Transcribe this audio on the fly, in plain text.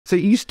So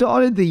you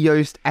started the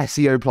Yoast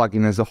SEO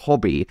plugin as a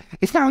hobby.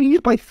 It's now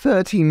used by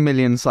 13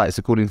 million sites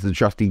according to the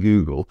trusty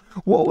Google.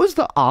 What was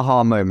the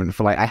aha moment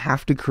for like, I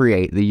have to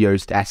create the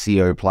Yoast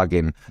SEO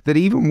plugin that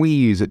even we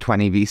use at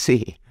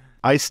 20VC?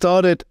 I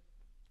started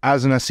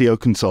as an SEO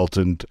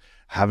consultant,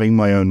 having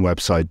my own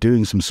website,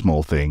 doing some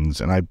small things,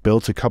 and I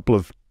built a couple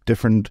of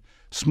different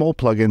small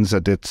plugins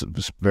that did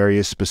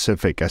various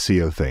specific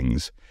SEO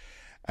things.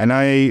 And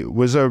I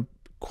was a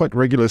quite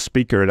regular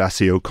speaker at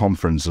SEO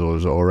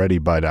conferences already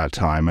by that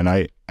time,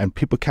 and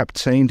people kept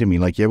saying to me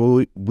like, yeah,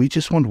 well, we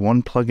just want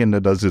one plugin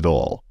that does it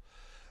all.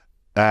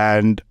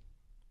 And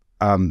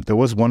there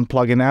was one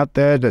plugin out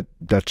there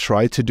that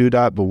tried to do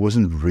that, but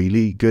wasn't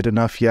really good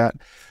enough yet.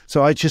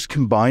 So I just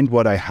combined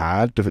what I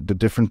had, the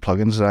different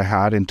plugins that I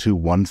had, into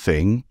one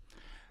thing,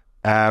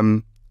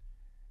 and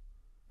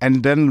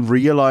then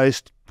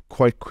realized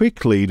quite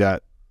quickly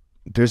that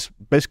there's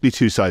basically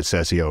two sides to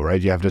SEO,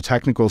 right? You have the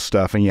technical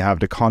stuff and you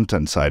have the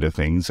content side of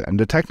things, and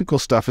the technical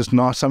stuff is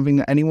not something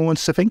that anyone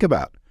wants to think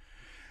about.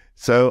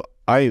 So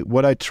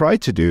what I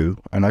tried to do,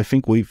 and I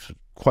think we've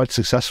quite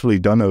successfully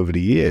done over the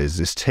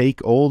years, is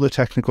take all the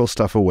technical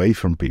stuff away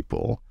from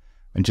people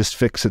and just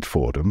fix it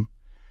for them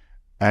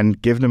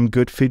and give them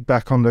good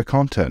feedback on their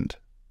content.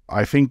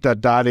 I think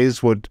that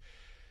is what,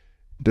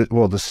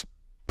 this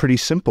pretty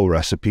simple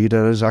recipe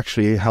that has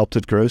actually helped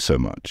it grow so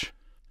much.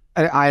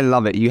 I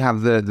love it. You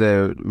have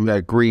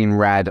the green,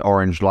 red,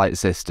 orange light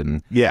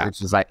system. Yeah. Which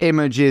is like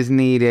images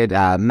needed,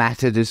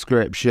 meta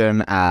description,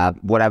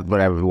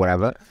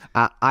 whatever.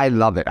 I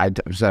love it.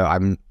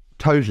 I'm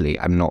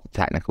not a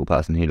technical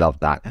person who loved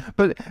that.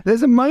 But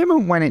there's a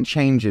moment when it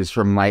changes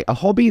from like a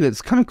hobby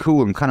that's kind of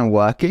cool and kind of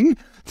working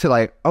to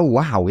like, oh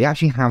wow, we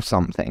actually have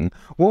something.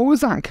 What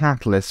was that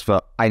catalyst for,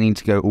 I need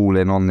to go all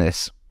in on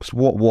this?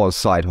 What was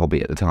side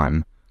hobby at the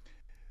time?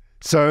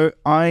 So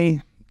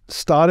I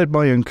started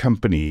my own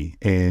company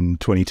in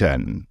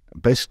 2010,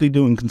 basically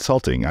doing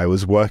consulting. I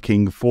was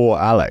working for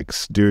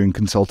Alex, doing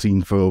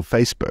consulting for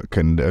Facebook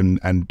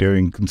and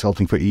doing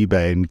consulting for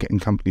eBay and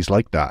companies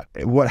like that.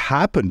 What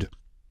happened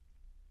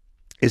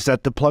is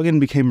that the plugin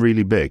became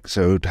really big.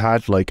 So it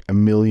had like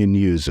 1 million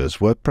users.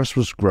 WordPress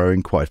was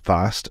growing quite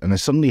fast. And I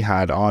suddenly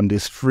had on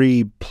this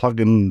free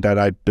plugin that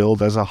I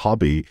built as a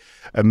hobby,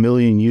 1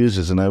 million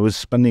users. And I was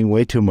spending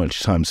way too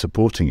much time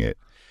supporting it.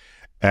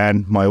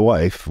 And my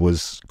wife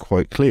was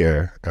quite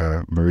clear.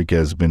 Marika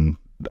has been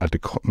at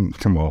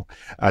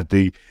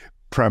the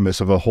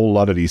premise of a whole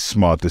lot of these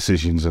smart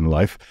decisions in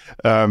life.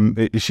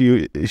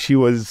 She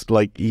was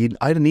like,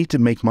 I don't need to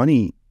make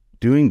money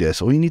doing this,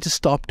 or you need to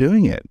stop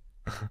doing it.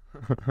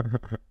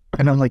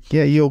 And I'm like,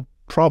 yeah, you're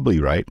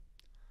probably right.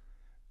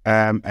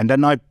 And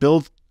then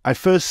I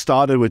first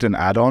started with an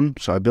add-on.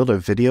 So I built a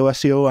video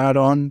SEO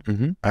add-on.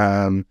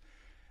 Mm-hmm.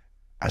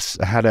 I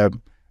had a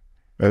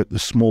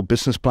small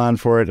business plan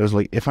for it. I was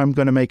like, if I'm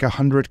going to make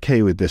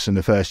 100K with this in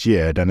the first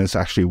year, then it's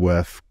actually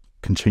worth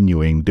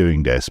continuing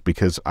doing this,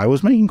 because I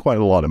was making quite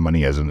a lot of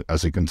money as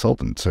a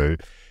consultant. So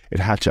it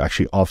had to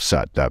actually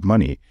offset that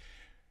money.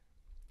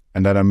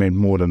 And then I made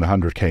more than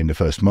 100K in the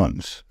first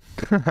month.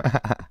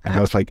 And I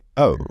was like,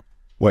 oh,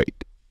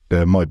 wait,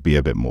 there might be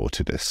a bit more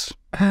to this.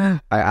 I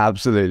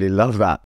absolutely love that.